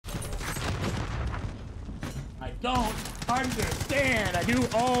don't understand. I do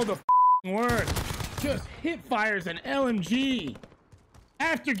all the work. Just hip fires an LMG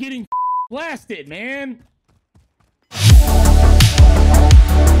after getting blasted, man.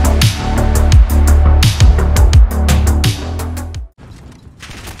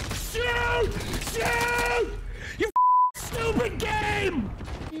 Shoot! Shoot! You stupid game!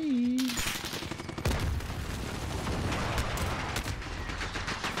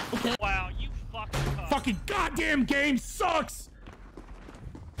 Okay. Wow, you fucking goddamn game sucks!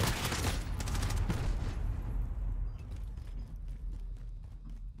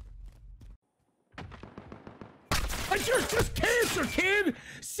 You're just cancer, kid!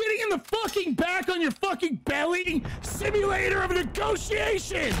 Sitting in the fucking back on your fucking belly simulator of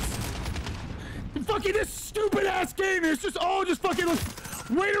negotiations! Fucking this stupid ass game is just all just fucking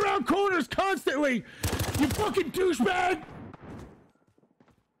wait around corners constantly! You fucking douchebag!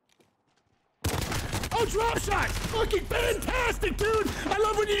 Oh, drop shots! Fucking fantastic, dude! I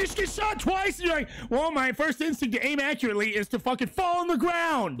love when you just get shot twice and you're like, well, my first instinct to aim accurately is to fucking fall on the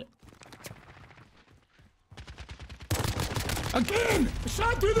ground! Again!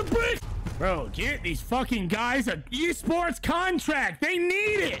 Shot through the brick! Bro, get these fucking guys an esports contract! They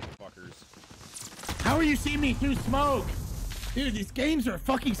need it! Fuckers. How are you seeing me through smoke? Dude, these games are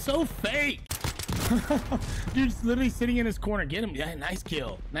fucking so fake! Dude's literally sitting in his corner. Get him. Yeah, nice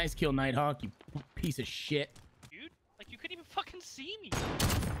kill. Nice kill, Nighthawk, you piece of shit. Dude, like you couldn't even fucking see me.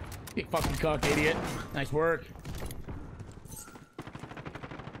 Big fucking cock, idiot. Nice work.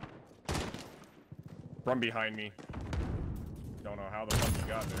 From behind me. Don't know how the fuck you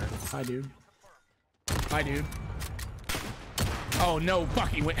got there. Hi, dude. Hi, dude. Oh, no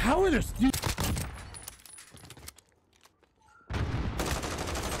fucking way. How are there...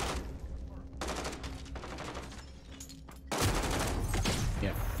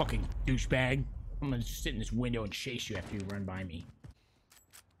 Yeah, fucking douchebag. I'm gonna just sit in this window and chase you after you run by me.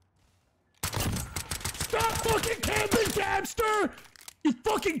 Stop fucking camping, Dabster! You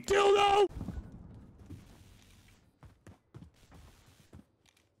fucking dildo!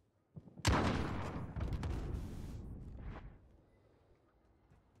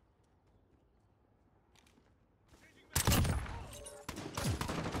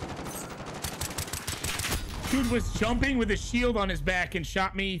 Dude was jumping with a shield on his back and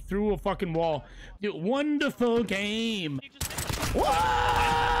shot me through a fucking wall. Dude, wonderful game.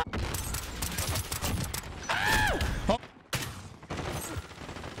 Ah! Oh.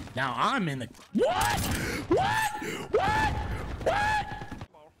 Now I'm in the... What? What?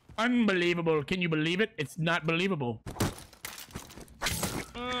 Unbelievable. Can you believe it? It's not believable.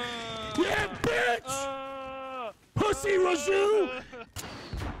 Yeah, bitch! Pussy Raju!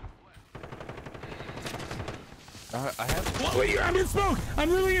 I have. What? Wait, I'm in smoke. I'm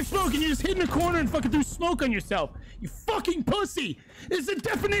literally in smoke, and you just hid in a corner and fucking threw smoke on yourself. You fucking pussy. It's the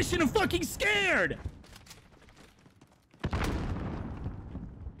definition of fucking scared.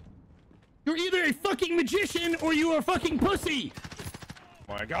 You're either a fucking magician or you are a fucking pussy.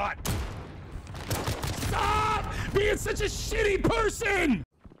 Oh my god. Stop being such a shitty person.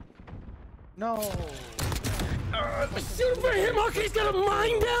 No. Shoot for him. Okay, he's got a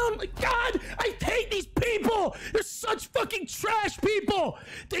mine down. Like, God, I hate these people. They're such fucking trash people.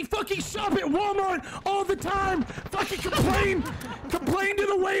 They fucking shop at Walmart all the time. Fucking complain to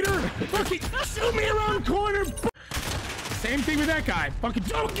the waiter. Fucking shoot me around the corner. Same thing with that guy. Fucking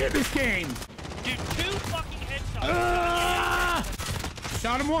don't get this game. Dude, 2 fucking headshots.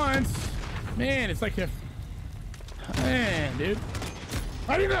 Shot him once. Man, it's like a... Man, dude.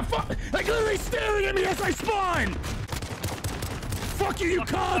 I didn't have fuck. Like literally staring at me as I spawn. Fuck you, you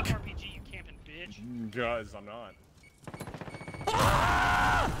cock. RPG, you camping bitch. Guys, I'm not.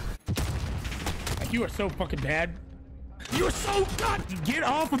 Ah! Like you are so fucking bad. You are so god. Get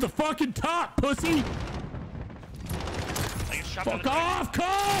off of the fucking top, pussy. Fuck off,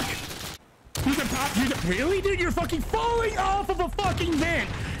 cock. Who's the top? Really, dude? You're fucking falling off of a fucking vent.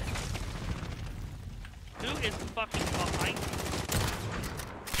 Who is fucking behind you?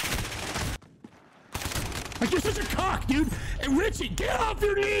 Like, you're such a cock, dude. And Richie, get off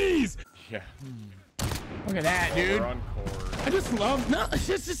your knees. Yeah. Look at that, dude. We're on course. I just love... No, it's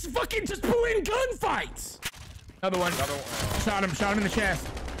just fucking just pulling gunfights. Another one. Shot him in the chest.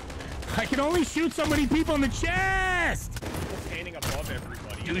 I can only shoot so many people in the chest. Standing above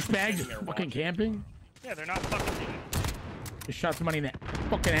everybody. Douchebag just fucking camping. Yeah, they're not fucking doing it. Just shot somebody in that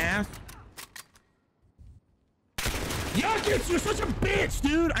fucking ass. Jokic, you're such a bitch,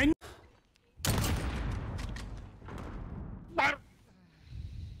 dude. I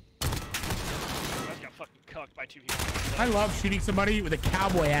got fucking cucked by 2 people. love shooting somebody with a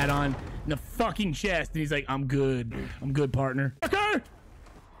cowboy hat on in the fucking chest, and he's like, I'm good, partner. Okay.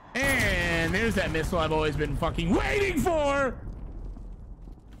 And there's that missile I've always been fucking waiting for.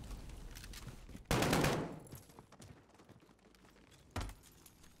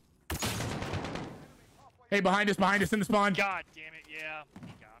 Hey, behind us in the spawn. God damn it, yeah.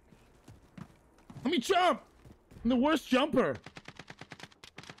 He got me. Let me jump. I'm the worst jumper.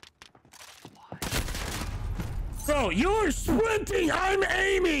 Bro, you're sprinting. I'm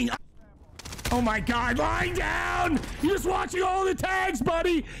aiming. Oh my God, lying down. You're just watching all the tags,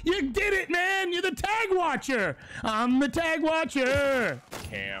 buddy. You did it, man. You're the tag watcher. I'm the tag watcher.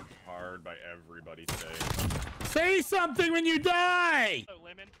 Camped hard by everybody today. Say something when you die. Oh,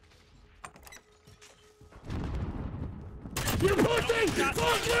 lemon. You're pushing.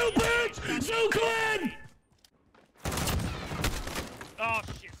 Fuck you, bitch. So clean. Oh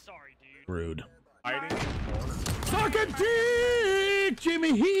shit, sorry, dude. Rude. Hiding in the corner. Suck a dick,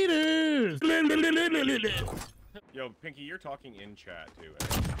 Jimmy Heaters. Yo, Pinky, you're talking in chat too.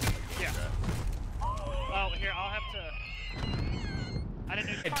 Yeah. Oh, here, I'll have to. I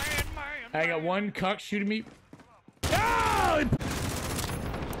didn't know. I got one cuck shooting me. Oh!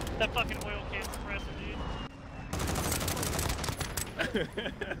 That fucking oil can suppressor, dude.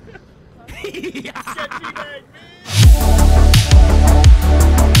 Get me back, man!